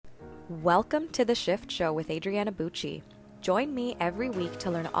Welcome to The Shift Show with Adriana Bucci. Join me every week to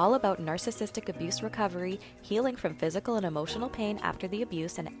learn all about narcissistic abuse recovery, healing from physical and emotional pain after the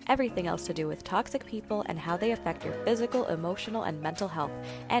abuse, and everything else to do with toxic people and how they affect your physical, emotional, and mental health.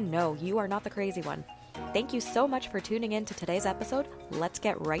 And no, you are not the crazy one. Thank you so much for tuning in to today's episode. Let's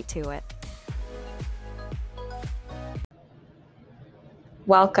get right to it.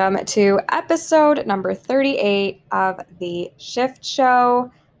 Welcome to episode number 38 of The Shift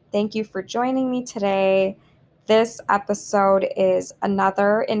Show. Thank you for joining me today. This episode is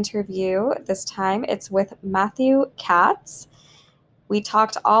another interview. This time it's with Matt Katz. We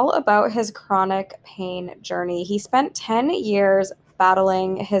talked all about his chronic pain journey. He spent 10 years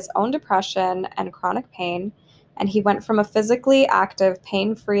battling his own depression and chronic pain, and he went from a physically active,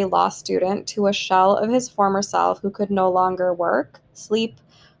 pain-free law student to a shell of his former self who could no longer work, sleep,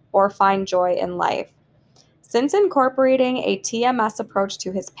 or find joy in life. Since incorporating a TMS approach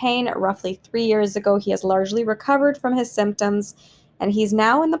to his pain roughly 3 years ago, he has largely recovered from his symptoms, and he's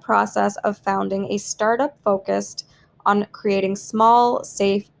now in the process of founding a startup focused on creating small,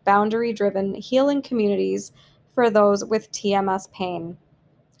 safe, boundary-driven healing communities for those with TMS pain.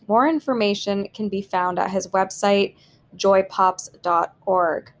 More information can be found at his website,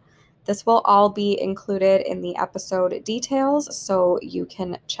 joypops.org. This will all be included in the episode details, so you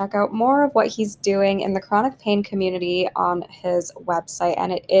can check out more of what he's doing in the chronic pain community on his website,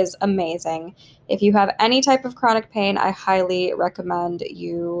 and it is amazing. If you have any type of chronic pain, I highly recommend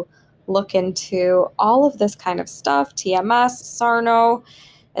you look into all of this kind of stuff, TMS, Sarno,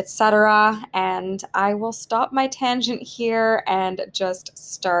 etc. And I will stop my tangent here and just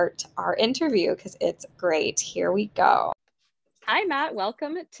start our interview because it's great. Here we go. Hi, Matt.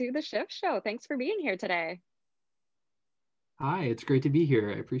 Welcome to the Shift Show. Thanks for being here today. Hi, it's great to be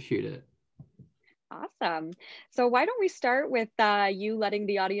here. I appreciate it. Awesome. So why don't we start with you letting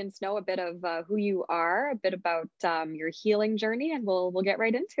the audience know a bit of who you are, a bit about your healing journey, and we'll get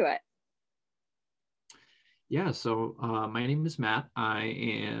right into it. Yeah, so my name is Matt. I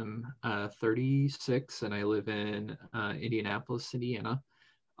am 36 and I live in Indianapolis, Indiana.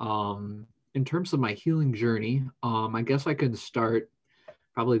 In terms of my healing journey, I guess I can start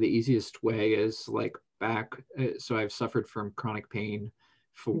probably the easiest way is like back. So I've suffered from chronic pain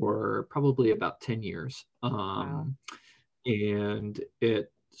for probably about 10 years. Wow. And it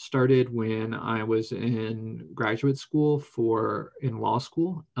started when I was in graduate school in law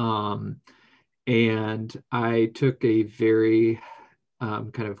school. And I took a very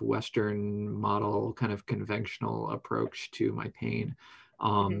kind of Western model, kind of conventional approach to my pain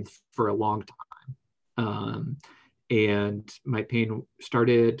for a long time. And my pain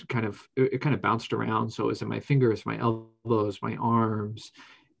started it kind of bounced around. So it was in my fingers, my elbows, my arms.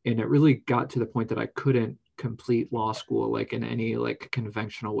 And it really got to the point that I couldn't complete law school like in any like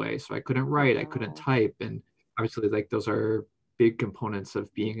conventional way. So I couldn't write, I couldn't type. And obviously like those are big components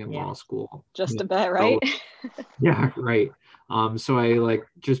of being in law school. Just a bit, right? Yeah, right. So I like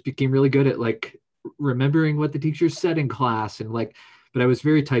just became really good at like remembering what the teachers said in class and like, but I was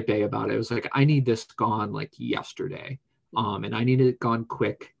very type A about it. I was like, I need this gone like yesterday. And I need it gone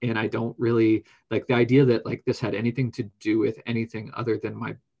quick. And I don't really like the idea that like this had anything to do with anything other than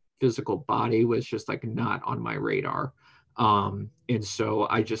my physical body was just like not on my radar. And so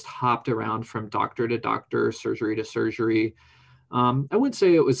I just hopped around from doctor to doctor, surgery to surgery. I wouldn't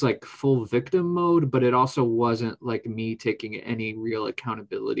say it was like full victim mode, but it also wasn't like me taking any real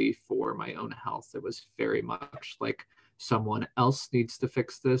accountability for my own health. It was very much like someone else needs to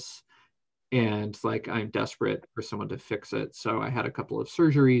fix this. And like I'm desperate for someone to fix it. So I had a couple of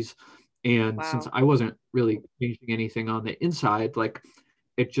surgeries. And since I wasn't really changing anything on the inside, like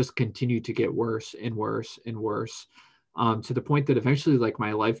it just continued to get worse and worse and worse. To the point that eventually like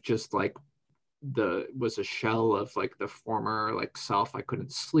my life just like was a shell of like the former like self. I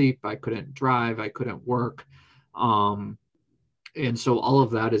couldn't sleep, I couldn't drive, I couldn't work. And so all of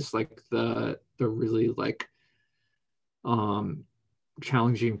that is like the really like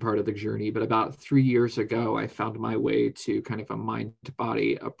challenging part of the journey. But about 3 years ago, I found my way to kind of a mind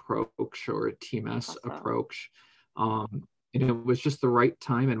body approach or a TMS approach. And it was just the right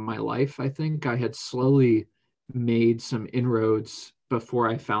time in my life. I think I had slowly made some inroads before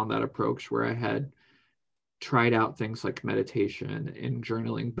I found that approach where I had tried out things like meditation and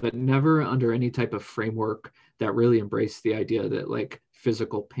journaling, but never under any type of framework that really embraced the idea that like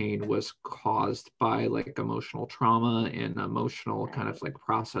physical pain was caused by like emotional trauma and emotional kind of like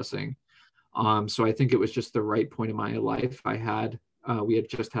processing. So I think it was just the right point in my life. We had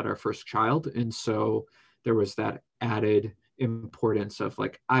just had our first child. And so there was that added importance of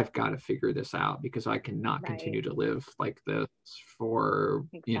like, I've got to figure this out because I cannot Right. continue to live like this for,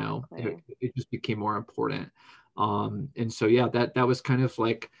 Exactly. it just became more important. And so, yeah, that was kind of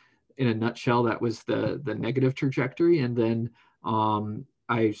like, in a nutshell, that was the negative trajectory. And then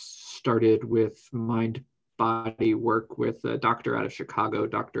I started with mind body work with a doctor out of Chicago,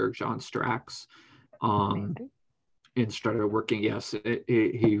 Dr. John Strax. Um, Amazing. and started working. Yes,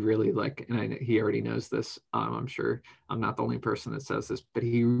 he really like, and he already knows this. I'm sure I'm not the only person that says this, but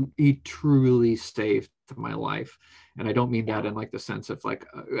he truly saved my life. And I don't mean that Yeah. in like the sense of like,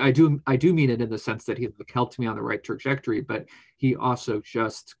 I do mean it in the sense that he like helped me on the right trajectory, but he also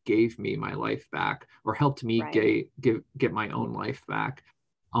just gave me my life back, or helped me Right. get my own life back.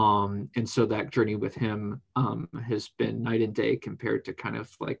 And so that journey with him has been night and day compared to kind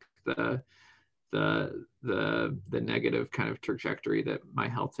of like the negative kind of trajectory that my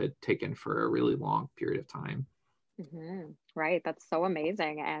health had taken for a really long period of time. Right. That's so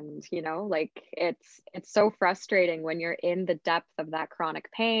amazing. And, like it's so frustrating when you're in the depth of that chronic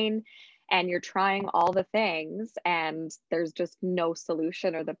pain and you're trying all the things and there's just no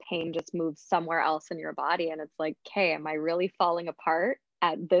solution, or the pain just moves somewhere else in your body. And it's like, okay, am I really falling apart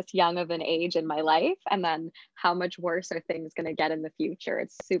at this young of an age in my life? And then how much worse are things going to get in the future?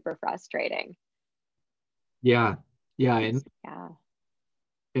 It's super frustrating. Yeah, yeah. And Yeah.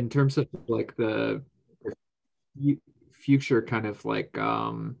 in terms of like the future, kind of like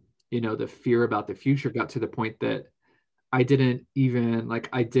the fear about the future got to the point that I didn't even like,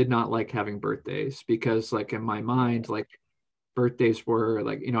 I did not like having birthdays, because like in my mind, Right. like birthdays were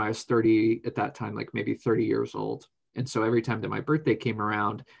like, I was 30 at that time, like maybe 30 years old. And so every time that my birthday came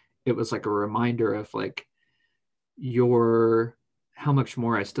around, it was like a reminder of like your how much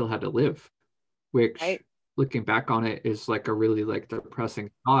more I still had to live, which, Right. looking back on it, is like a really like depressing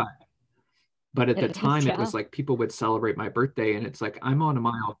thought. But at the It is. time, it Yeah. was like people would celebrate my birthday, and it's like I'm on a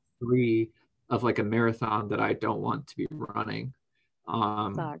mile 3 of like a marathon that I don't want to be running. So I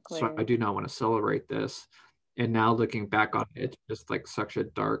Exactly. do not want to celebrate this. And now looking back on it, it's just like such a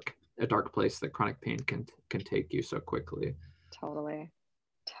dark place that chronic pain can take you so quickly. Totally.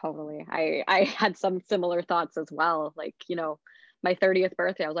 Totally. I had some similar thoughts as well. Like, my 30th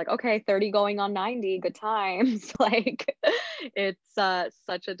birthday, I was like, okay, 30 going on 90, good times. Like it's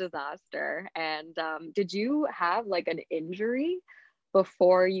such a disaster. And did you have like an injury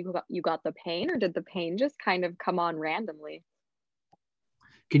before you got the pain, or did the pain just kind of come on randomly?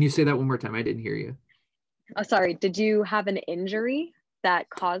 Can you say that one more time? I didn't hear you. Oh, sorry. Did you have an injury that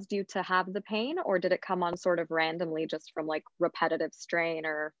caused you to have the pain, or did it come on sort of randomly just from like repetitive strain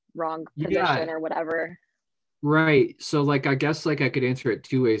or wrong position Yeah, or whatever? right. So like, I guess like I could answer it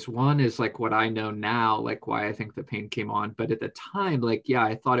two ways. One is like what I know now, like why I think the pain came on. But at the time, like, yeah,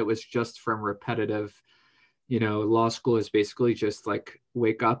 I thought it was just from repetitive. Law school is basically just like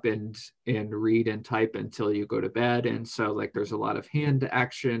wake up and read and type until you go to bed. And so like there's a lot of hand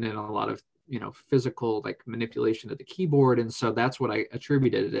action and a lot of, physical like manipulation of the keyboard. And so that's what I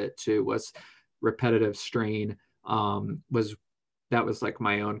attributed it to, was repetitive strain. Was That was like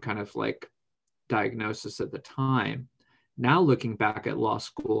my own kind of like diagnosis at the time. Now looking back at law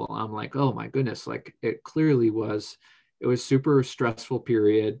school, I'm like, oh my goodness, like it was super stressful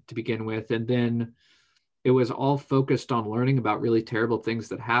period to begin with. And then it was all focused on learning about really terrible things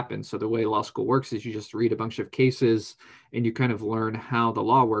that happen. So the way law school works is you just read a bunch of cases, and you kind of learn how the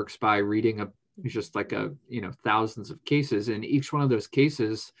law works by reading just like thousands of cases. And each one of those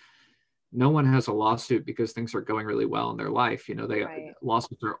cases, no one has a lawsuit because things are going really well in their life. They Right.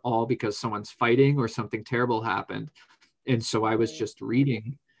 lawsuits are all because someone's fighting or something terrible happened. And so I was Right. just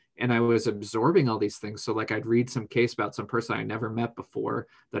reading, and I was absorbing all these things. So like I'd read some case about some person I never met before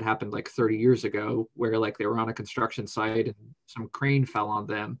that happened like 30 years ago, where like they were on a construction site and some crane fell on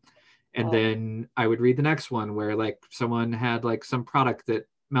them. And Oh, then I would read the next one where like someone had like some product that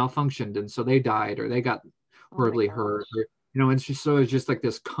malfunctioned, and so they died or they got oh my horribly hurt. gosh. It's just like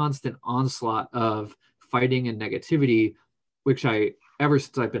this constant onslaught of fighting and negativity, which ever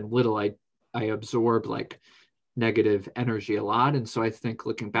since I've been little, I absorb like negative energy a lot. And so I think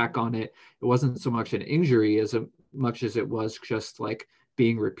looking back on it, it wasn't so much an injury as much as it was just like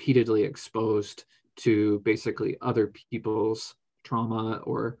being repeatedly exposed to basically other people's trauma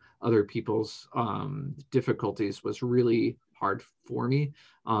or other people's difficulties was really hard for me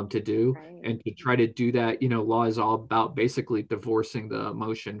to do. Right. And to try to do that, law is all about basically divorcing the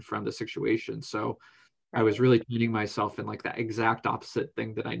emotion from the situation. So I was Right. really tuning myself in like that exact opposite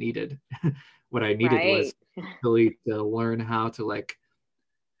thing that I needed. What I needed was Right. really to learn how to like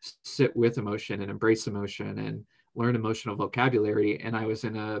sit with emotion and embrace emotion and learn emotional vocabulary. And I was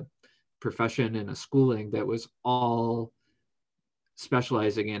in a profession and a schooling that was all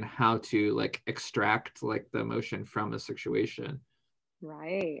specializing in how to like extract like the emotion from a situation.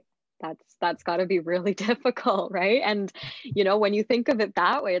 Right. That's got to be really difficult, right? And you know, when you think of it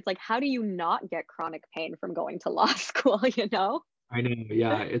that way, it's like, how do you not get chronic pain from going to law school, you know? I know,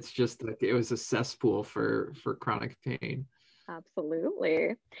 yeah, it's just like it was a cesspool for chronic pain.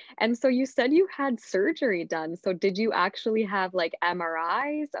 Absolutely. And so you said you had surgery done. So did you actually have like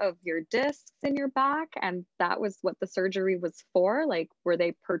MRIs of your discs in your back? And that was what the surgery was for? Like, were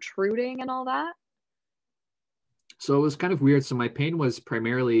they protruding and all that? So it was kind of weird. So my pain was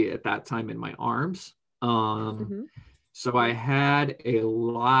primarily at that time in my arms. Um, Hmm. so I had a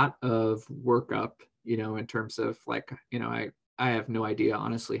lot of workup, in terms of like, I have no idea,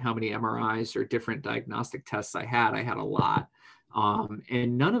 honestly, how many MRIs or different diagnostic tests I had. I had a lot.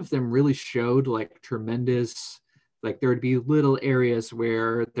 And none of them really showed like tremendous, like there would be little areas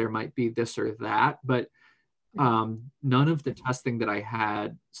where there might be this or that, but none of the testing that I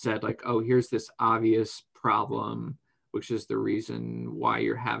had said like, oh, here's this obvious problem, which is the reason why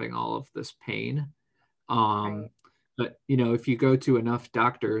you're having all of this pain. Um, Right. but if you go to enough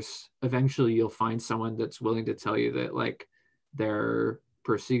doctors, eventually you'll find someone that's willing to tell you that like their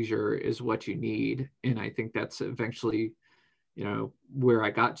procedure is what you need. And I think that's eventually, where I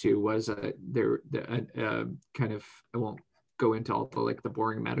got to was kind of, I won't go into all the like the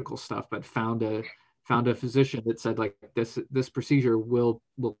boring medical stuff, but found a physician that said like this procedure will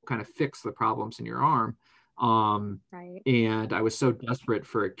kind of fix the problems in your arm. Right. And I was so desperate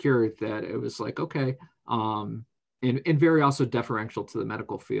for a cure that it was like, okay. And very also deferential to the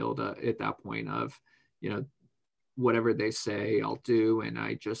medical field at that point of, whatever they say I'll do. And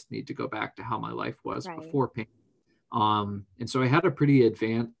I just need to go back to how my life was Right. before pain. And so I had a pretty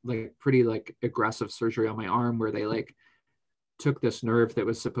advanced, like pretty like aggressive surgery on my arm where they like took this nerve that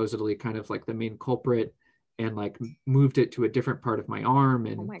was supposedly kind of like the main culprit and like moved it to a different part of my arm Oh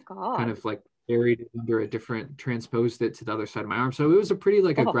and my kind God. of like buried it under a different, transposed it to the other side of my arm. So it was a pretty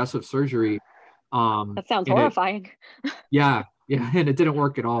like Oh, aggressive surgery. that sounds And it, horrifying. yeah, yeah, and it didn't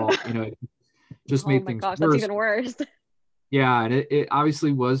work at all. It just Oh made my things gosh, that's worse. even worse. Yeah, and it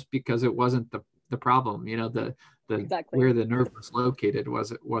obviously was because it wasn't the problem. The Exactly. where the nerve was located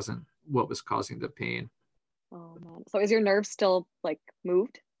wasn't what was causing the pain. Oh man. So is your nerve still like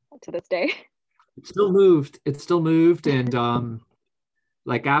moved to this day? It still moved. It still moved, and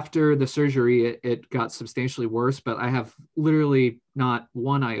like after the surgery, it got substantially worse. But I have literally not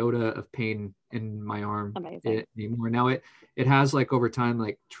one iota of pain in my arm Amazing. anymore. Now it has like over time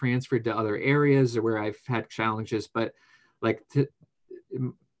like transferred to other areas where I've had challenges, but like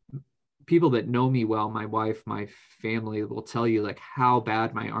people that know me well, my wife, my family will tell you like how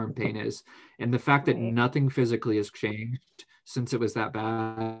bad my arm pain is. And the fact that Right. nothing physically has changed since it was that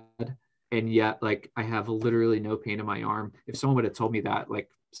bad. And yet like I have literally no pain in my arm. If someone would have told me that like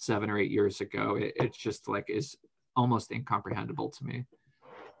 7 or 8 years ago, it's just like is almost incomprehensible to me.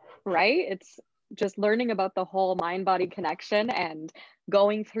 Right? It's just learning about the whole mind body connection and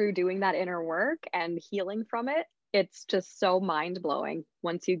going through doing that inner work and healing from it. It's just so mind blowing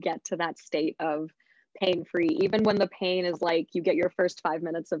once you get to that state of pain free. Even when the pain is like you get your first 5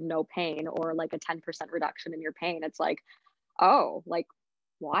 minutes of no pain or like a 10% reduction in your pain, it's like, oh, like,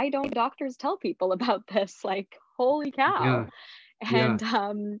 why don't doctors tell people about this? Like, holy cow. Yeah. Yeah.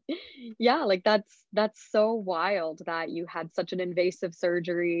 And yeah, like that's so wild that you had such an invasive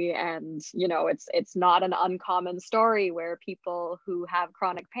surgery. And you know, it's not an uncommon story where people who have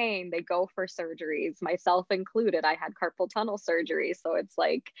chronic pain, they go for surgeries, myself included. I had carpal tunnel surgery. So it's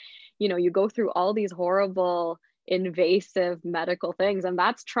like, you know, you go through all these horrible invasive medical things, and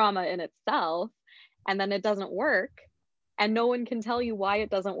that's trauma in itself. And then it doesn't work, and no one can tell you why it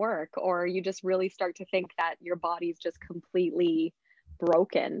doesn't work, or you just really start to think that your body's just completely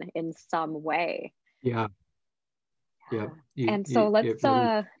broken in some way. Yeah. Yeah. Yeah. And so let's it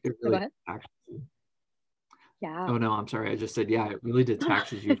no, go really ahead. Yeah. oh no, I'm sorry. I just said, yeah, it really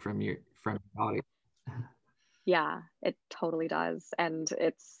detaches you from your body. Yeah, it totally does. And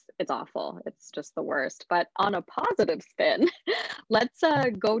it's awful. It's just the worst. But on a positive spin, let's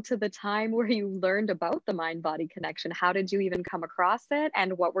go to the time where you learned about the mind body connection. How did you even come across it?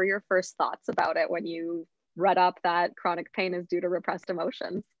 And what were your first thoughts about it when you read up that chronic pain is due to repressed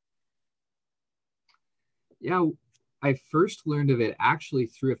emotions? Yeah, I first learned of it actually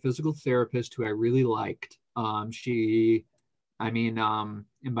through a physical therapist who I really liked. And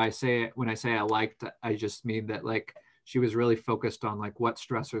when I say I liked, I just mean that like she was really focused on like what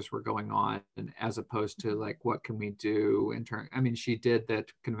stressors were going on, and as opposed to like what can we do in turn. I mean, she did the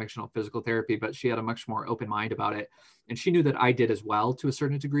conventional physical therapy, but she had a much more open mind about it, and she knew that I did as well to a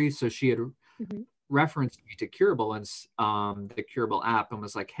certain degree. So she had Mhm. referenced me to Curable and the Curable app, and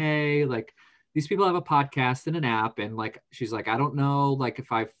was like, hey, like these people have a podcast and an app, and like she's like, I don't know like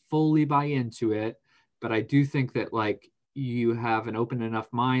if I fully buy into it, but I do think that like you have an open enough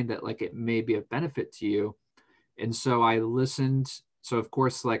mind that like it may be of benefit to you. And so I listened. So of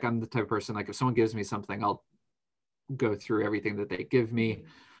course, like I'm the type of person, like if someone gives me something, I'll go through everything that they give me.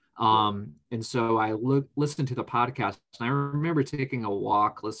 And so I listened to the podcast, and I remember taking a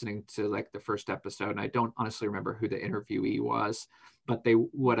walk listening to like the first episode, and I don't honestly remember who the interviewee was, but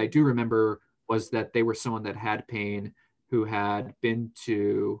what I do remember was that they were someone that had pain, who had been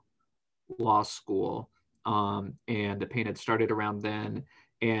to law school, and the pain had started around then.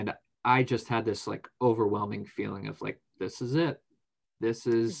 And I just had this like overwhelming feeling of like, this is it.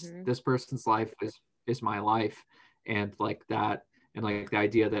 This person's life is my life. And like that, and like the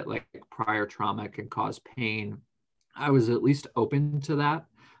idea that like prior trauma can cause pain, I was at least open to that,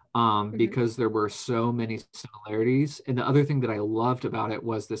 because there were so many similarities. And the other thing that I loved about it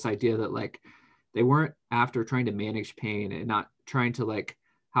was this idea that like they weren't after trying to manage pain and not trying to like,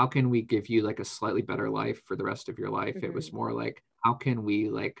 how can we give you like a slightly better life for the rest of your life? It was more like, how can we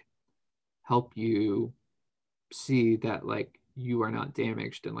like help you see that like you are not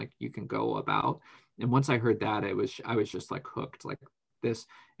damaged and like you can go about. And once I heard that, I was just like hooked like this.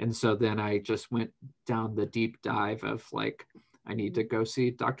 And so then I just went down the deep dive of like, I need to go see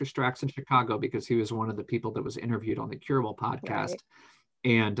Dr. Strax in Chicago, because he was one of the people that was interviewed on the Curable podcast.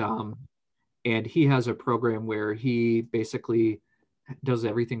 Right. And he has a program where he basically does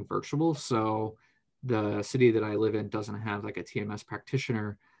everything virtual. So the city that I live in doesn't have like a TMS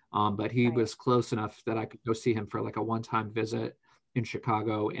practitioner, but he was close enough that I could go see him for like a one-time visit in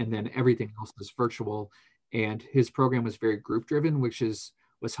Chicago, and then everything else is virtual. And his program was very group driven, which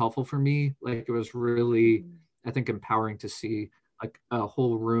was helpful for me. Like it was really, I think, empowering to see like a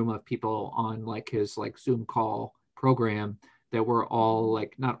whole room of people on like his like Zoom call program that were all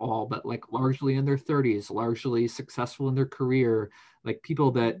like, not all, but like largely in their 30s, largely successful in their career, like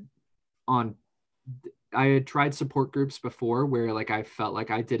people that I had tried support groups before where like I felt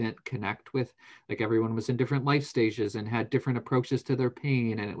like I didn't connect with, like everyone was in different life stages and had different approaches to their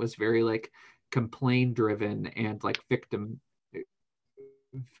pain, and it was very like complaint driven and like victim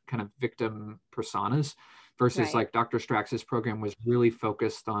personas, versus like Dr. Strax's program was really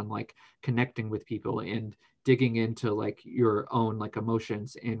focused on like connecting with people and digging into like your own like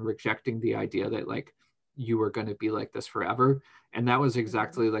emotions and rejecting the idea that like you were going to be like this forever. And that was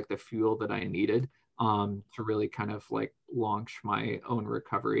exactly like the fuel that I needed, to really kind of like launch my own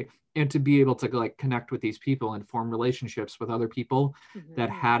recovery, and to be able to like connect with these people and form relationships with other people that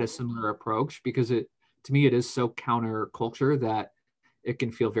had a similar approach, because to me, it is so counterculture that it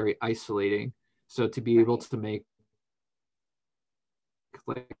can feel very isolating. So to be able to make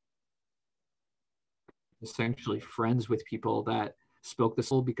like essentially friends with people that spoke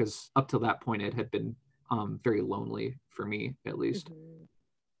this, because up to that point it had been very lonely for me, at least.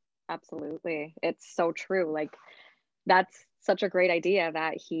 Absolutely. It's so true. Like that's such a great idea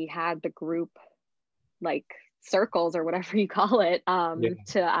that he had the group like circles or whatever you call it,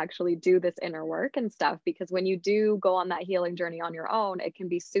 to actually do this inner work and stuff, because when you do go on that healing journey on your own, it can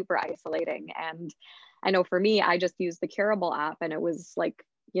be super isolating. And I know for me, I just used the Curable app, and it was like,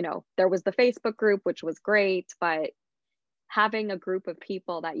 you know, there was the Facebook group, which was great, but having a group of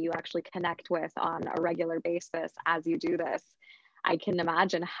people that you actually connect with on a regular basis as you do this, I can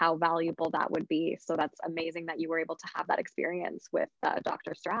imagine how valuable that would be. So that's amazing that you were able to have that experience with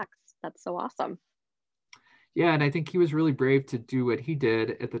Dr. Strax. That's so awesome. Yeah, and I think he was really brave to do what he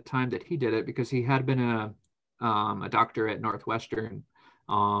did at the time that he did it, because he had been a doctor at Northwestern,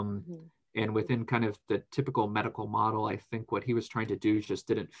 and within kind of the typical medical model, I think what he was trying to do just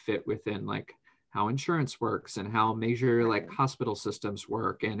didn't fit within like how insurance works and how major like hospital systems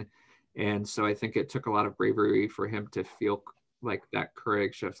work, and so I think it took a lot of bravery for him to feel like that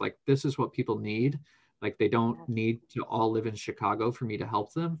courage of like, this is what people need. Like they don't need to all live in Chicago for me to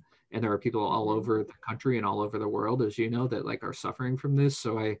help them. And there are people all over the country and all over the world, as you know, that like are suffering from this.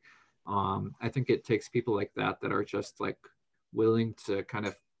 So I think it takes people like that are just like willing to kind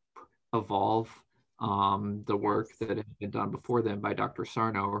of evolve the work that had been done before them by Dr.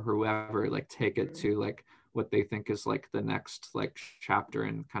 Sarno or whoever, like take it to like what they think is like the next like chapter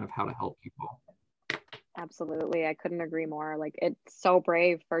and kind of how to help people. Absolutely. I couldn't agree more. Like it's so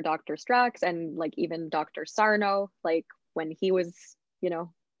brave for Dr. Strax and like even Dr. Sarno, like when he was, you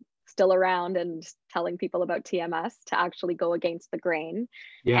know, still around and telling people about TMS, to actually go against the grain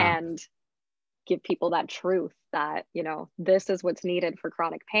and give people that truth that, you know, this is what's needed for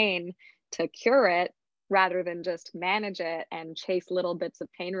chronic pain to cure it, rather than just manage it and chase little bits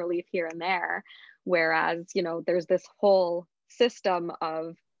of pain relief here and there, Whereas, you know, there's this whole system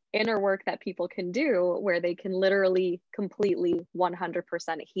of inner work that people can do where they can literally completely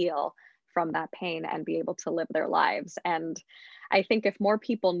 100% heal from that pain and be able to live their lives. And I think if more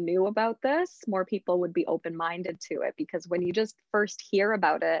people knew about this, more people would be open-minded to it, because when you just first hear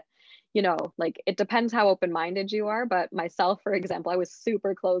about it, you know, like it depends how open-minded you are. But myself, for example, I was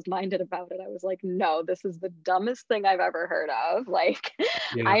super closed-minded about it. I was like, no, this is the dumbest thing I've ever heard of. Like,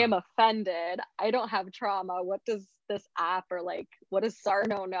 Yeah. I am offended. I don't have trauma. What does this app, or like, what does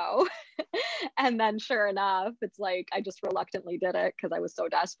Sarno know? And then sure enough, it's like, I just reluctantly did it because I was so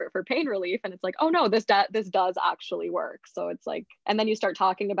desperate for pain relief. And it's like, oh no, this does actually work. So it's like, and then you start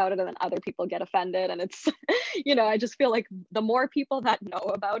talking about it and then other people get offended. And it's, you know, I just feel like the more people that know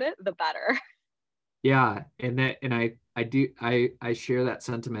about it, the better. Yeah, and I share that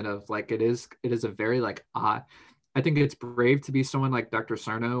sentiment of like it is a very like I think it's brave to be someone like Dr.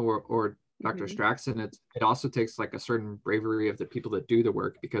 Sarno or Dr. Mhm. Strax, and it also takes like a certain bravery of the people that do the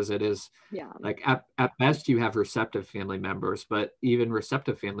work, because it is Yeah. like at best you have receptive family members, but even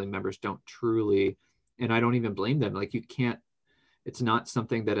receptive family members don't truly, and I don't even blame them. Like you can't, it's not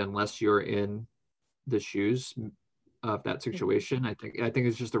something that unless you're in the shoes of that Mhm. situation, I think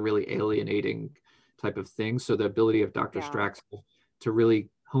it's just a really alienating type of thing. So the ability of Dr. Yeah. Strax to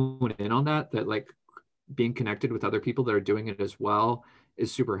really hone in on that like being connected with other people that are doing it as well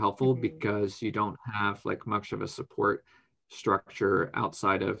is super helpful, Mhm. because you don't have like much of a support structure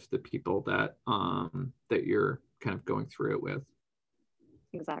outside of the people that you're kind of going through it with.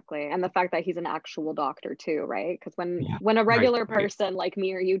 Exactly. And the fact that he's an actual doctor too, right? Because Yeah. when a Right. regular Right. person like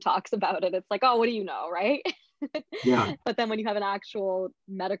me or you talks about it, it's like, oh, what do you know, right? Yeah. But then when you have an actual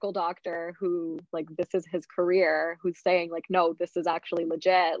medical doctor who, like, this is his career, who's saying like, no, this is actually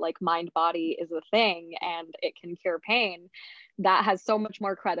legit, like mind body is a thing and it can cure pain, that has so much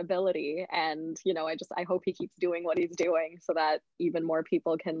more credibility. And you know, I hope he keeps doing what he's doing so that even more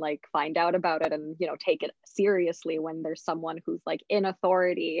people can like find out about it and, you know, take it seriously when there's someone who's like in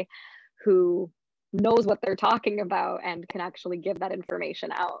authority, who knows what they're talking about and can actually give that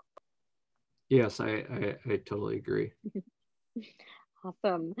information out. Yes, I totally agree.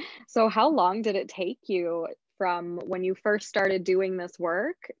 Awesome. So how long did it take you from when you first started doing this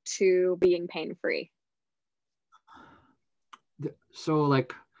work to being pain-free? So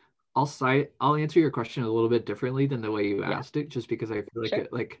like I'll answer your question a little bit differently than the way you Yeah, asked it, just because I feel like sure.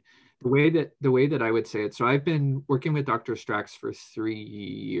 it like the way that I would say it. So I've been working with Dr. Strax for 3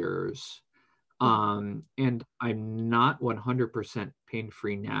 years. Mhm. And I'm not 100%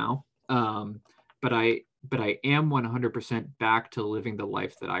 pain-free now. But I am 100% back to living the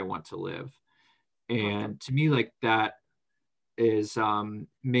life that I want to live. Awesome. And to me, like that is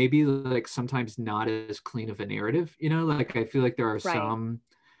maybe like sometimes not as clean of a narrative, like I feel like Right.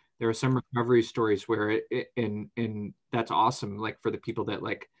 there are some recovery stories where and that's awesome, like for the people that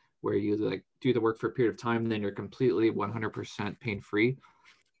like where you like do the work for a period of time, then you're completely 100% pain free.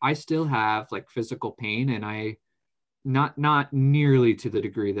 I still have like physical pain, and I not nearly to the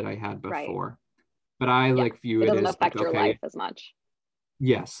degree that I had Right. before, but I Yeah. like view It it doesn't as like, affect your life okay, as much.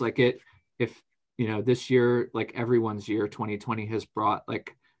 yes, like it, if this year, like everyone's year, 2020 has brought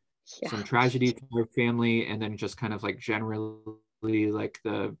like Yeah. some tragedy to their family, and then just kind of like generally like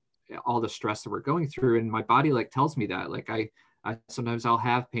the all the stress that we're going through, and my body like tells me that like I sometimes I'll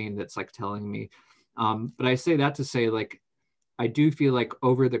have pain that's like telling me, but I say that to say like I do feel like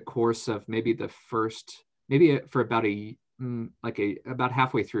over the course of maybe the first, maybe for about about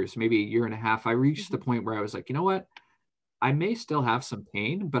halfway through, so maybe a year and a half, I reached the Mhm. point where I was like, you know what, I may still have some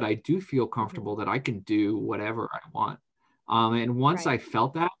pain, but I do feel Mhm. comfortable that I can do whatever I want. And once I Right.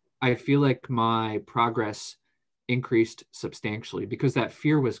 felt that, I feel like my progress increased substantially because that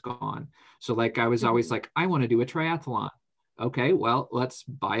fear was gone. So like I was always Mhm. like, I want to do a triathlon. Okay, well, let's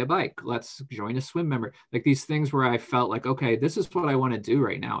buy a bike. Let's join a swim member. Like these things where I felt like, okay, this is what I want to do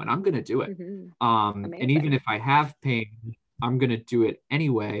right now, and I'm going to do it. Mhm. And even Amazing. if I have pain, I'm going to do it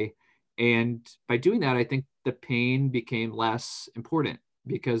anyway. And by doing that, I think the pain became less important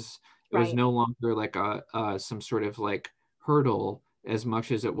because it was Right. no longer like some sort of like hurdle as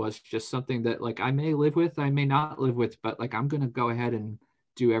much as it was just something that like I may live with, I may not live with, but like I'm going to go ahead and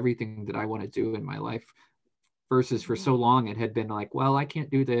do everything that I want to do in my life. Versus for so Mhm. long, it had been like, well, I can't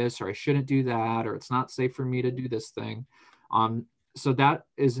do this, or I shouldn't do that, or it's not safe for me to Mhm. do this thing. So that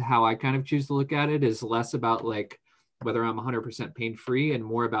is how I kind of choose to look at it, is less about like whether I'm 100% pain free and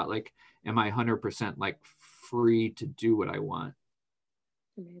more about like, am I 100% like free to do what I want?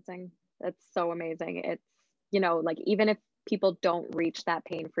 Amazing. That's so amazing. It's, you know, like even if people don't reach that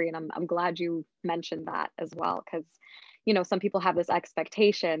pain free, and I'm glad you mentioned that as well, because, you know, some people have this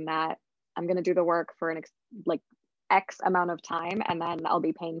expectation that I'm going to do the work for like X amount of time, and then I'll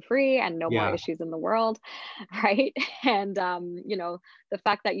be pain free and no more Yeah. issues in the world. Right. And, you know, the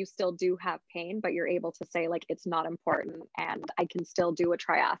fact that you still do have pain, but you're able to say, like, it's not important, and I can still do a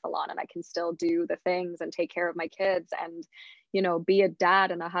triathlon, and I can still do the things and take care of my kids, and, you know, be a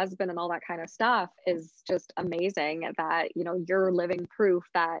dad and a husband and all that kind of stuff, is just amazing that, you know, you're living proof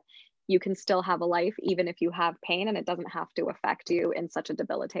that you can still have a life even if you have pain, and it doesn't have to affect you in such a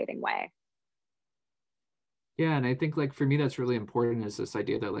debilitating way. Yeah, and I think like for me that's really important, is this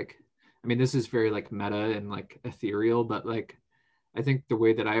idea that like, I mean, this is very like meta and like ethereal, but like I think the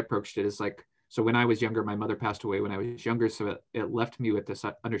way that I approached it is like, so when I was younger, my mother passed away when I was younger, so it left me with this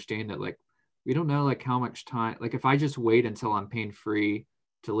understanding that like we don't know like how much time, like if I just wait until I'm pain free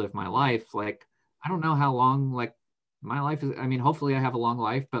to live my life, like I don't know how long like my life is. I mean, hopefully I have a long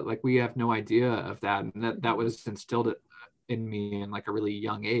life, but like we have no idea of that, and that was instilled in me in like a really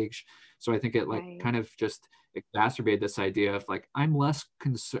young age. So I think it like Right. kind of just exacerbate this idea of like, I'm less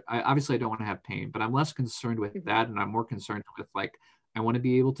concerned. Obviously I don't want to have pain, but I'm less concerned with that. And I'm more concerned with like, I want to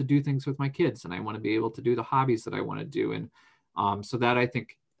be able to do things with my kids, and I want to be able to do the hobbies that I want to do. And so that I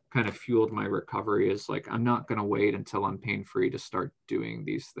think kind of fueled my recovery, is like, I'm not going to wait until I'm pain free to start doing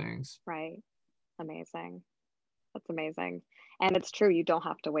these things. Right. Amazing. That's amazing. And it's true, you don't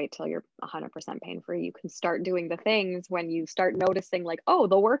have to wait till you're 100% pain free. You can start doing the things when you start noticing, like, oh,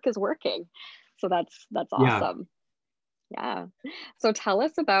 the work is working. So that's Yeah. awesome. Yeah. So tell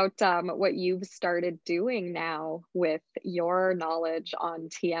us about what you've started doing now with your knowledge on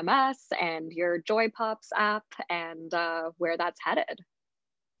TMS and your Joy Pups app, and where that's headed.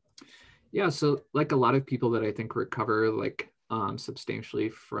 Yeah, so like a lot of people that I think recover like substantially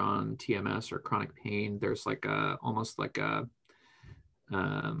from TMS or chronic pain, there's like a almost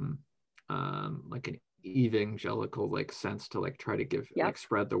um, like an evangelical like sense to like try to give Yep. like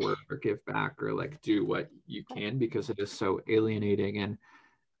spread the word or give back or like do what you can, because it is so alienating. And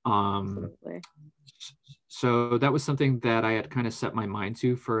Absolutely. so that was something that I had kind of set my mind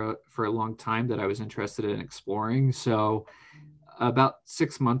to for a long time, that I was interested in exploring. So about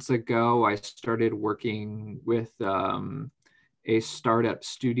 6 months ago, I started working with a startup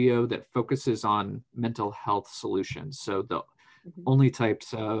studio that focuses on mental health solutions. So the Mhm. only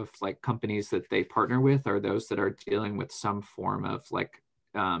types of like companies that they partner with are those that are dealing with some form of like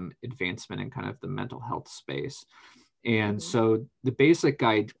advancement in kind of the mental health space. And Mhm. so the basic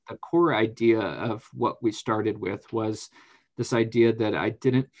guide, the core idea of what we started with was this idea that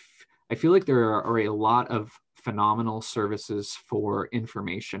I feel like there are a lot of phenomenal services for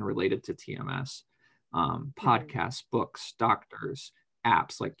information related to TMS, Mhm. podcasts, books, doctors,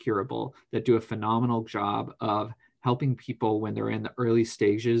 apps like Curable that do a phenomenal job of helping people when they're in the early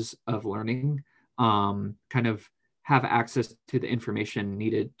stages of learning, kind of have access to the information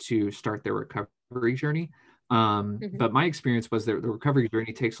needed to start their recovery journey. Mhm. But my experience was that the recovery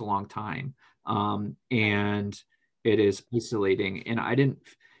journey takes a long time, Right. and it is isolating. And I didn't,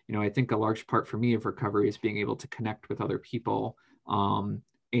 I think a large part for me of recovery is being able to connect with other people.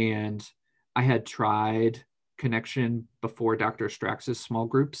 And I had tried connection before Dr. Strax's small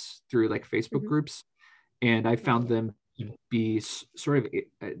groups through like Facebook Mhm. groups, and I found Right. them to be sort of,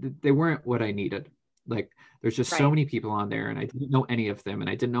 they weren't what I needed. Like there's just so Right. many people on there, and I didn't know any of them, and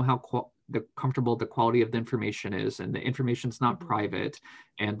I didn't know how the comfortable the quality of the information is, and the information's not Mhm. private,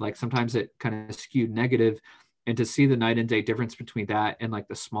 and like sometimes it kind of skewed negative. And to see the night and day difference between that and like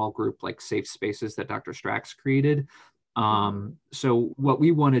the small group like safe spaces that Dr. Strax created. Mhm. So what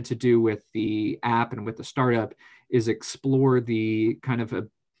we wanted to do with the app and with the startup is explore the kind of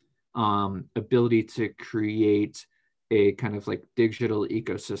ability to create a kind of like digital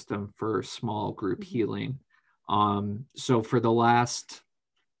ecosystem for small group Mhm. healing. So for the last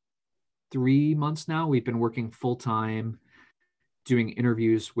 3 months now, we've been working full time doing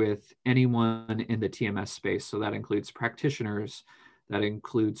interviews with anyone in the TMS space. So that includes practitioners, that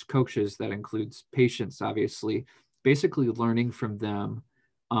includes coaches, that includes patients, obviously, basically learning from them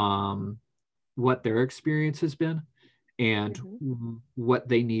what their experience has been and Mhm. what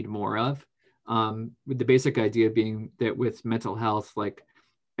they need more of. With the basic idea being that with mental health, like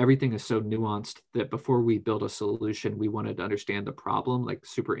everything is so nuanced that before we build a solution, we wanted to understand the problem like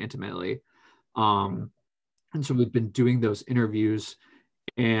super intimately. Right. And so we've been doing those interviews,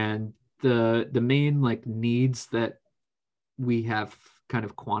 and the main like needs that we have kind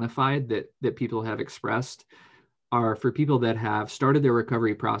of quantified that people have expressed are for people that have started their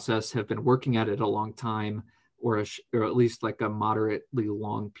recovery process, have been working at it a long time, or at least like a moderately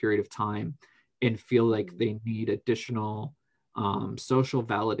long period of time, and feel like Mhm. they need additional social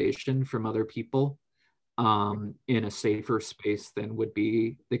validation from other people, in a safer space than would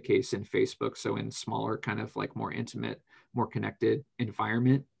be the case in Facebook. So in smaller, kind of like more intimate, more connected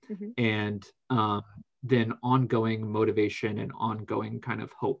environment. Mm-hmm. And then ongoing motivation and ongoing kind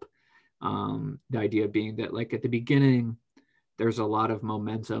of hope. The idea being that like at the beginning, there's a lot of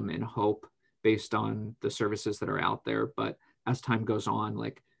momentum and hope based on the services that are out there. But as time goes on,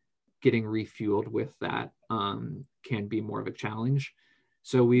 like getting refueled with that can be more of a challenge.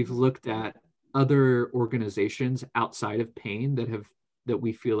 So we've looked at other organizations outside of pain that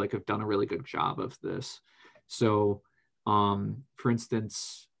we feel like have done a really good job of this. So for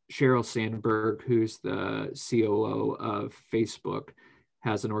instance, Sheryl Sandberg, who's the COO of Facebook,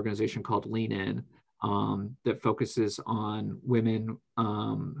 has an organization called Lean In that focuses on women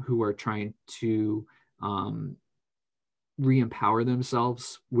who are trying to re-empower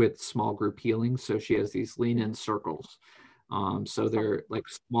themselves with small group healing. So she has these Lean In circles. So they're like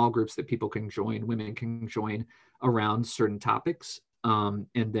small groups that people can join, women can join around certain topics, and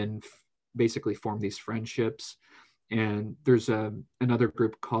then basically form these friendships. And there's another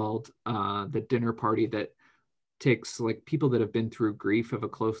group called the Dinner Party that takes like people that have been through grief of a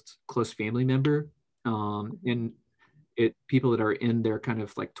close family member, and people that are in their kind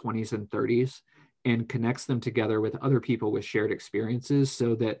of like 20s and 30s, and connects them together with other people with shared experiences,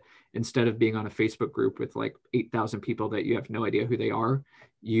 so that instead of being on a Facebook group with like 8,000 people that you have no idea who they are,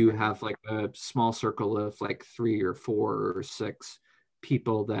 you have like a small circle of like 3 or 4 or 6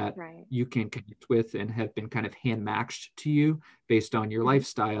 people that you can connect with and have been kind of hand matched to you based on your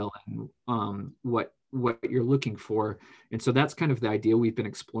lifestyle and what you're looking for. And so that's kind of the idea we've been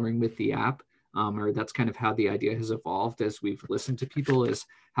exploring with the app, or that's kind of how the idea has evolved as we've listened to people, is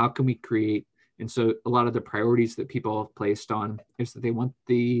how can we create. And so a lot of the priorities that people have placed on is that they want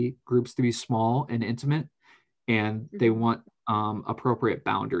the groups to be small and intimate, and they want appropriate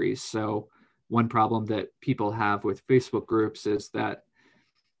boundaries. So one problem that people have with Facebook groups is that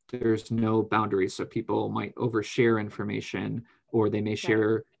there's no boundaries. So people might overshare information, or they may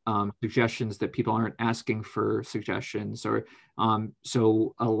share suggestions that people aren't asking for suggestions. Or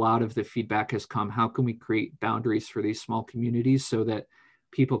so a lot of the feedback has come, how can we create boundaries for these small communities so that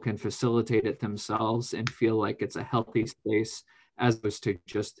people can facilitate it themselves and feel like it's a healthy space, as opposed to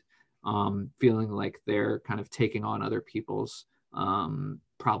just feeling like they're kind of taking on other people's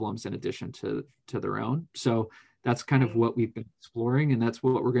problems in addition to their own. So that's kind of what we've been exploring, and that's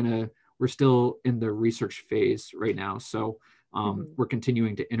what we're still in the research phase right now. So we're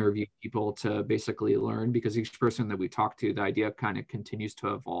continuing to interview people to basically learn, because each person that we talk to, the idea kind of continues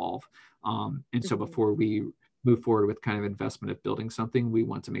to evolve. And so before we move forward with kind of investment of building something, we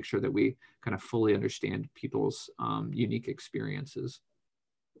want to make sure that we kind of fully understand people's unique experiences.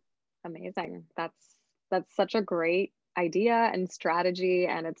 Amazing. That's such a great idea and strategy,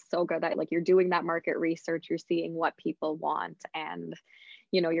 and it's so good that like you're doing that market research, you're seeing what people want, and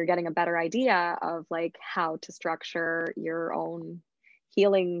you're getting a better idea of like how to structure your own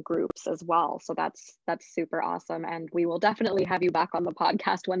healing groups as well. So that's super awesome, and we will definitely have you back on the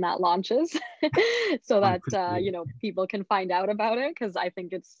podcast when that launches so that people can find out about it, because I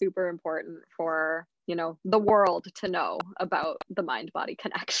think it's super important for the world to know about the mind-body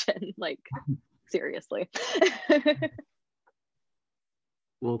connection. Like seriously.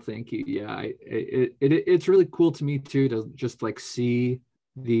 Well, thank you. Yeah, it's really cool to me too, to just like see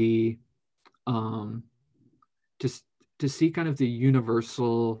the just to see kind of the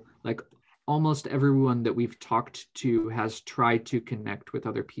universal, like almost everyone that we've talked to has tried to connect with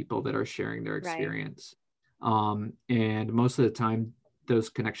other people that are sharing their experience. And most of the time those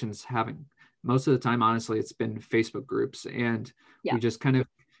connections most of the time, honestly, it's been Facebook groups, and we just kind of,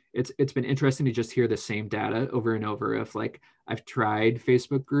 it's been interesting to just hear the same data over and over of like, I've tried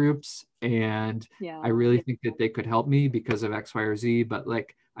Facebook groups and I really think that they could help me because of X, Y, or Z, but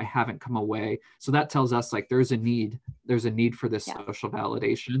like I haven't come away. So that tells us like there's a need for this social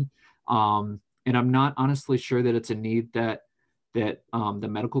validation. And I'm not honestly sure that it's a need that the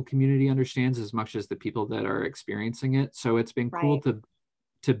medical community understands as much as the people that are experiencing it. So it's been cool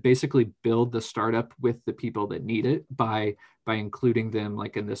to basically build the startup with the people that need it by including them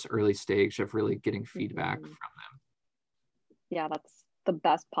like in this early stage of really getting feedback from them. Yeah, that's the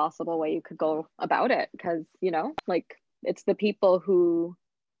best possible way you could go about it, because like it's the people who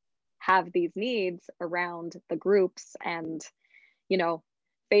have these needs around the groups, and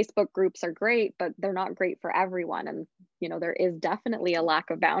Facebook groups are great, but they're not great for everyone. And there is definitely a lack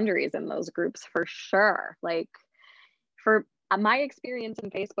of boundaries in those groups for sure. Like for my experience in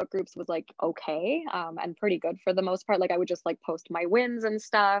Facebook groups was like okay, and pretty good for the most part. Like I would just like post my wins and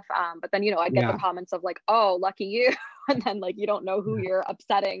stuff, but then I'd get the Yeah. comments of like, oh, lucky you, and then like you don't know who you're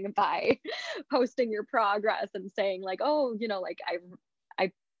upsetting by posting your progress and saying like, oh, like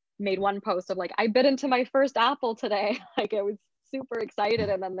I made one post of like I bit into my first apple today. Like I was super excited,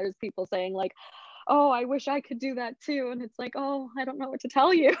 and then there's people saying like, oh, I wish I could do that too, and it's like, oh, I don't know what to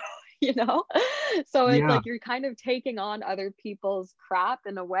tell you. you know so it's Yeah. like you're kind of taking on other people's crap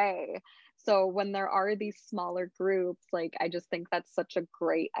in a way. So when there are these smaller groups, like I just think that's such a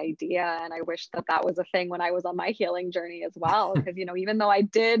great idea, and I wish that that was a thing when I was on my healing journey as well, because even though I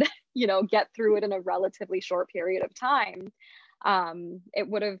did get through it in a relatively short period of time, it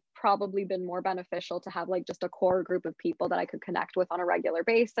would have probably been more beneficial to have like just a core group of people that I could connect with on a regular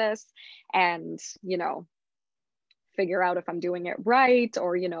basis, and figure out if I'm doing it right,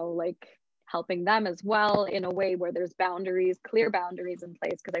 or like helping them as well in a way where there's clear boundaries in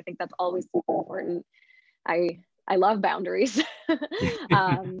place, because I think that's always super important. I love boundaries.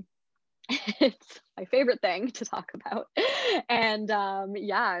 It's my favorite thing to talk about. And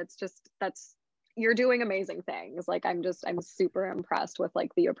it's just you're doing amazing things. Like I'm super impressed with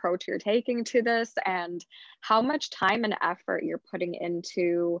like the approach you're taking to this, and how much time and effort you're putting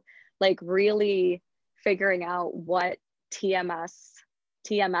into like really figuring out what TMSers,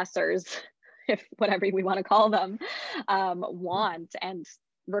 if whatever we want to call them, want and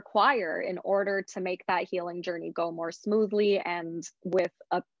require in order to make that healing journey go more smoothly and with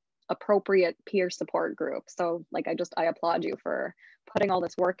a appropriate peer support group. So like I applaud you for putting all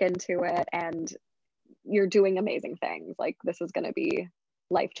this work into it, and you're doing amazing things. Like this is going to be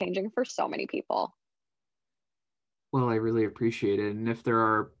life-changing for so many people. Well, I really appreciate it. And if there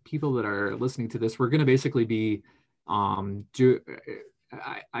are people that are listening to this, we're going to basically be I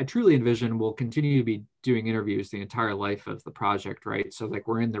truly envision we'll continue to be doing interviews the entire life of the project, right? So like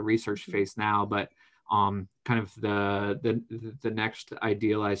we're in the research phase now, but kind of the next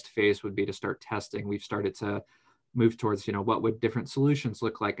idealized phase would be to start testing. We've started to move towards, what would different solutions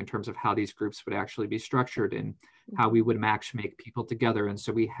look like in terms of how these groups would actually be structured and how we would match make people together. And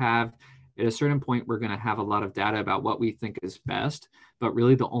so we have, at a certain point, we're going to have a lot of data about what we think is best, but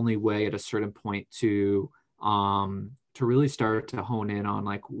really the only way at a certain point to really start to hone in on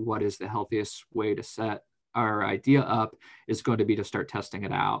like what is the healthiest way to set our idea up is going to be to start testing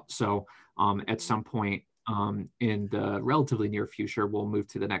it out. So at some point in the relatively near future, we'll move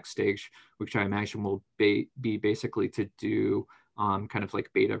to the next stage, which I imagine will be basically to do kind of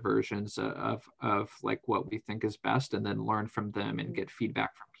like beta versions of like what we think is best, and then learn from them and get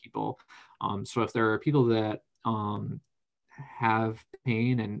feedback from people. So if there are people that have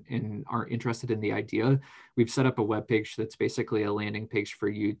pain and are interested in the idea, we've set up a web page that's basically a landing page for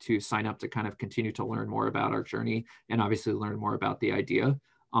you to sign up to kind of continue to learn more about our journey and obviously learn more about the idea.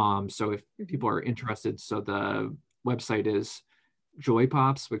 So if people are interested, so the website is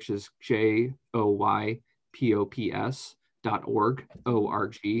joypops, which is JOYPOPS.org,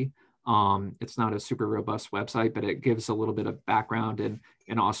 ORG. It's not a super robust website, but it gives a little bit of background and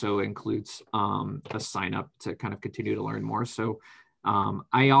also includes a sign up to kind of continue to learn more. So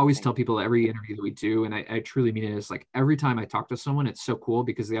I always tell people every interview that we do, and I truly mean it, is like every time I talk to someone, it's so cool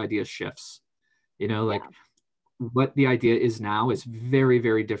because the idea shifts, like what the idea is now is very,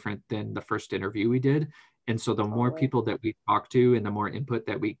 very different than the first interview we did. And so the more people that we talk to and the more input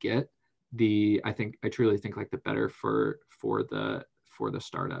that we get, I truly think like the better for the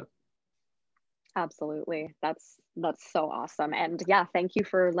startup. Absolutely. That's so awesome. And yeah, thank you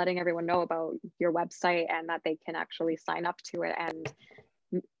for letting everyone know about your website and that they can actually sign up to it and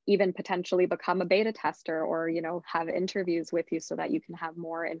even potentially become a beta tester, or, have interviews with you so that you can have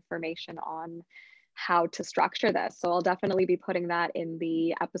more information on how to structure this. So I'll definitely be putting that in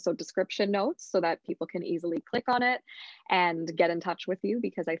the episode description notes so that people can easily click on it and get in touch with you,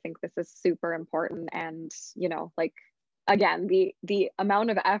 because I think this is super important. And, again, the amount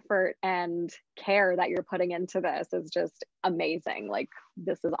of effort and care that you're putting into this is just amazing. Like,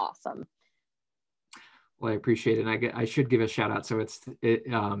 this is awesome. Well, I appreciate it. And I should give a shout out. So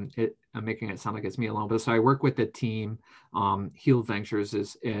I'm making it sound like it's me alone, but so I work with the team. Heal Ventures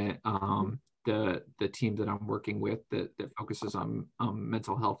is the team that I'm working with that focuses on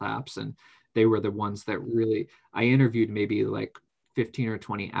mental health apps. And they were the ones that really, I interviewed maybe like 15 or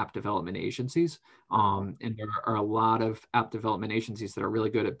 20 app development agencies. And there are a lot of app development agencies that are really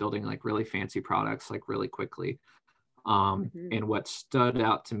good at building like really fancy products, like really quickly. And what stood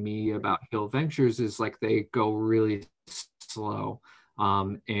out to me about Heal Ventures is like they go really slow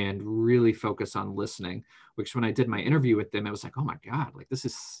and really focus on listening, which when I did my interview with them, it was like, oh my God, like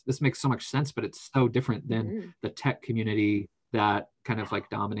this makes so much sense, but it's so different than the tech community that kind of like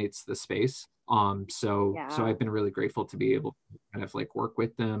dominates the space. So I've been really grateful to be able to kind of like work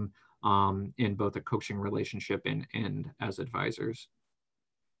with them in both a coaching relationship and as advisors.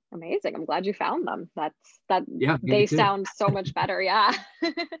 Amazing. I'm glad you found them. Yeah, they sound so much better. Yeah.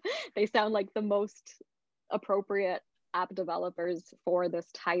 They sound like the most appropriate app developers for this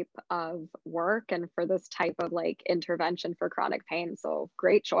type of work and for this type of like intervention for chronic pain. So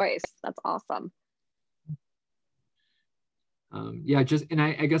great choice. That's awesome. Yeah, and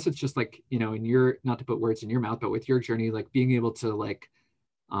I guess it's just like, you know, in your, not to put words in your mouth, but with your journey, like being able to like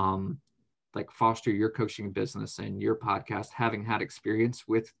foster your coaching business and your podcast, having had experience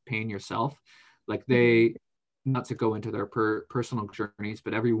with pain yourself, like they, not to go into their personal journeys,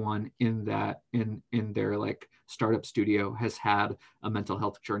 but everyone in that, in their like startup studio has had a mental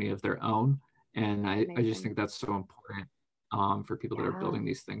health journey of their own. And I just think that's so important for people that are building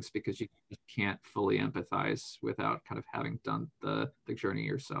these things, because you can't fully empathize without kind of having done the journey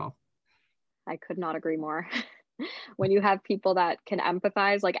yourself. I could not agree more. When you have people that can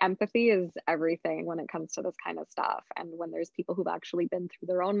empathize, like empathy is everything when it comes to this kind of stuff. And when there's people who've actually been through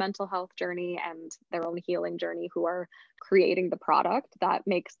their own mental health journey and their own healing journey who are creating the product, that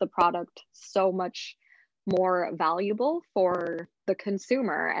makes the product so much more valuable for the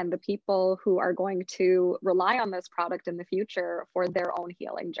consumer and the people who are going to rely on this product in the future for their own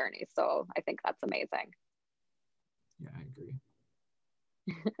healing journey. So I think that's amazing. Yeah, I agree.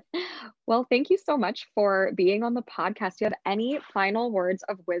 Well, thank you so much for being on the podcast. Do you have any final words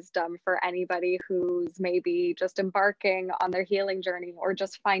of wisdom for anybody who's maybe just embarking on their healing journey or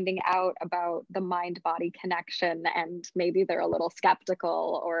just finding out about the mind-body connection and maybe they're a little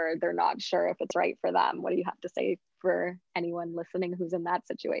skeptical or they're not sure if it's right for them? What do you have to say for anyone listening who's in that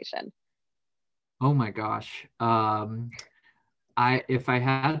situation? Oh my gosh. If I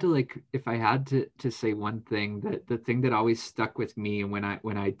had to say one thing, that the thing that always stuck with me when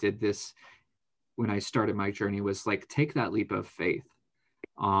I did this, when I started my journey, was like, take that leap of faith.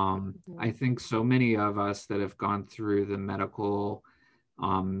 I think so many of us that have gone through the medical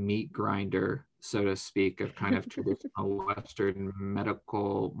meat grinder, so to speak, of kind of traditional Western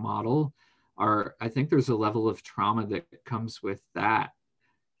medical model, I think there's a level of trauma that comes with that,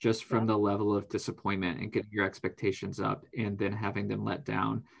 just from the level of disappointment and getting your expectations up and then having them let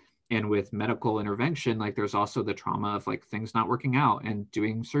down. And with medical intervention, like there's also the trauma of like things not working out and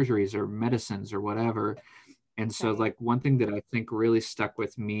doing surgeries or medicines or whatever. And so like one thing that I think really stuck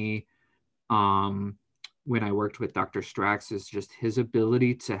with me when I worked with Dr. Strax is just his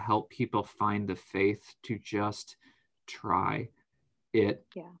ability to help people find the faith to just try it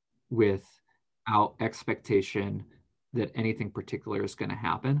without expectation that anything particular is going to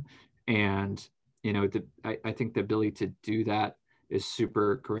happen. And, you know, I think the ability to do that is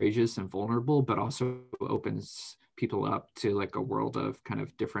super courageous and vulnerable, but also opens people up to like a world of kind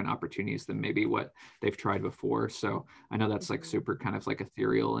of different opportunities than maybe what they've tried before. So I know that's like super kind of like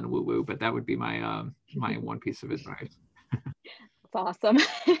ethereal and woo woo, but that would be my my one piece of advice. That's awesome.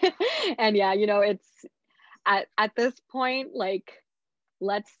 And yeah, you know, it's at this point, like,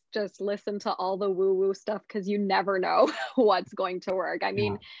 let's just listen to all the woo woo stuff because you never know what's going to work. I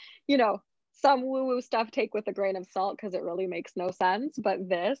mean, you know, some woo woo stuff take with a grain of salt because it really makes no sense. But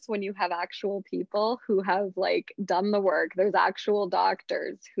this, when you have actual people who have like done the work, there's actual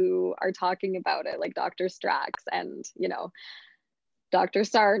doctors who are talking about it, like Dr. Strax and, you know, Dr.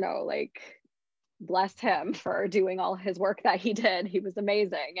 Sarno, like, bless him for doing all his work that he did. He was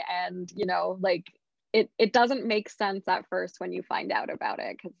amazing. And, you know, like, it doesn't make sense at first when you find out about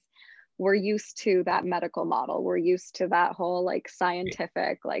it, because we're used to that medical model. We're used to that whole like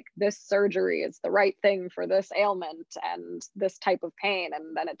scientific, like this surgery is the right thing for this ailment and this type of pain,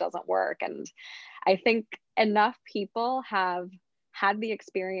 and then it doesn't work. And I think enough people have had the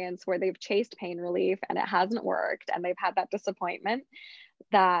experience where they've chased pain relief and it hasn't worked and they've had that disappointment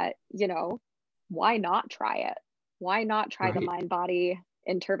that, you know, why not try it? Why not try the mind body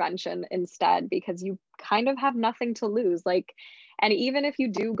intervention instead? Because you kind of have nothing to lose. Like, and even if you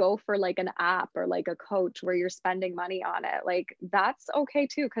do go for like an app or like a coach where you're spending money on it, like that's okay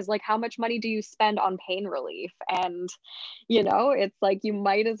too. Cause like how much money do you spend on pain relief? And, you know, it's like you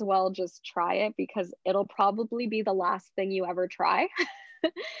might as well just try it because it'll probably be the last thing you ever try.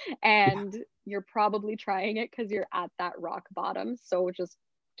 And you're probably trying it because you're at that rock bottom. So just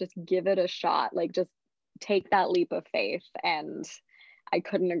give it a shot. Like just take that leap of faith. And I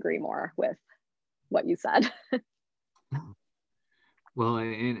couldn't agree more with what you said. Well,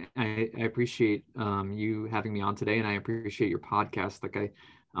 and I appreciate you having me on today, and I appreciate your podcast. Like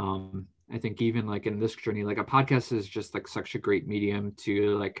I think even like in this journey, like a podcast is just like such a great medium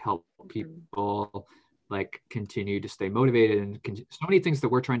to like help people like continue to stay motivated, and so many things that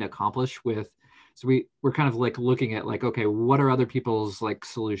we're trying to accomplish with. So we're kind of like looking at like, okay, what are other people's like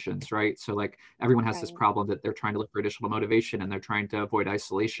solutions, right? So like everyone has this Right. problem that they're trying to look for additional motivation and they're trying to avoid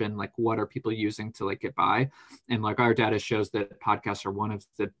isolation. Like what are people using to like get by? And like our data shows that podcasts are one of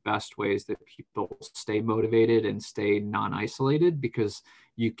the best ways that people stay motivated and stay non-isolated, because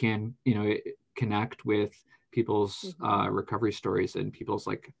you can, connect with people's recovery stories and people's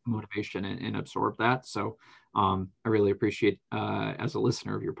like motivation, and absorb that. So I really appreciate as a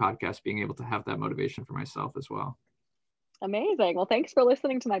listener of your podcast being able to have that motivation for myself as well. Amazing. Well, thanks for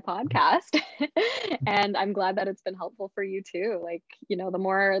listening to my podcast. And I'm glad that it's been helpful for you too. Like, the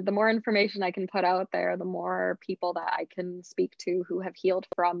more information I can put out there, the more people that I can speak to who have healed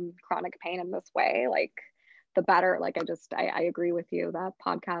from chronic pain in this way, like the better. Like I agree with you that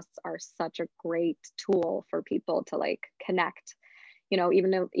podcasts are such a great tool for people to like connect. Even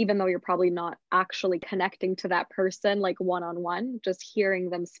though you're probably not actually connecting to that person like one-on-one, just hearing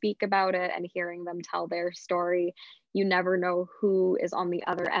them speak about it and hearing them tell their story, you never know who is on the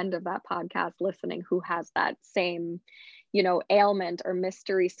other end of that podcast listening, who has that same, ailment or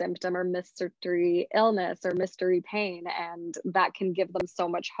mystery symptom or mystery illness or mystery pain. And that can give them so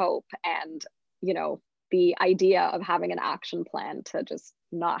much hope and, the idea of having an action plan to just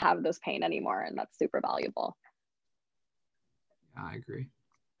not have this pain anymore. And that's super valuable. I agree.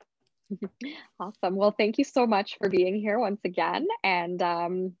 Awesome. Well, thank you so much for being here once again. And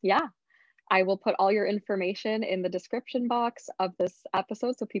I will put all your information in the description box of this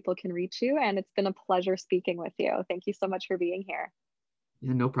episode so people can reach you. And it's been a pleasure speaking with you. Thank you so much for being here.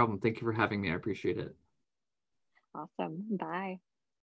 Yeah, no problem. Thank you for having me. I appreciate it. Awesome. Bye.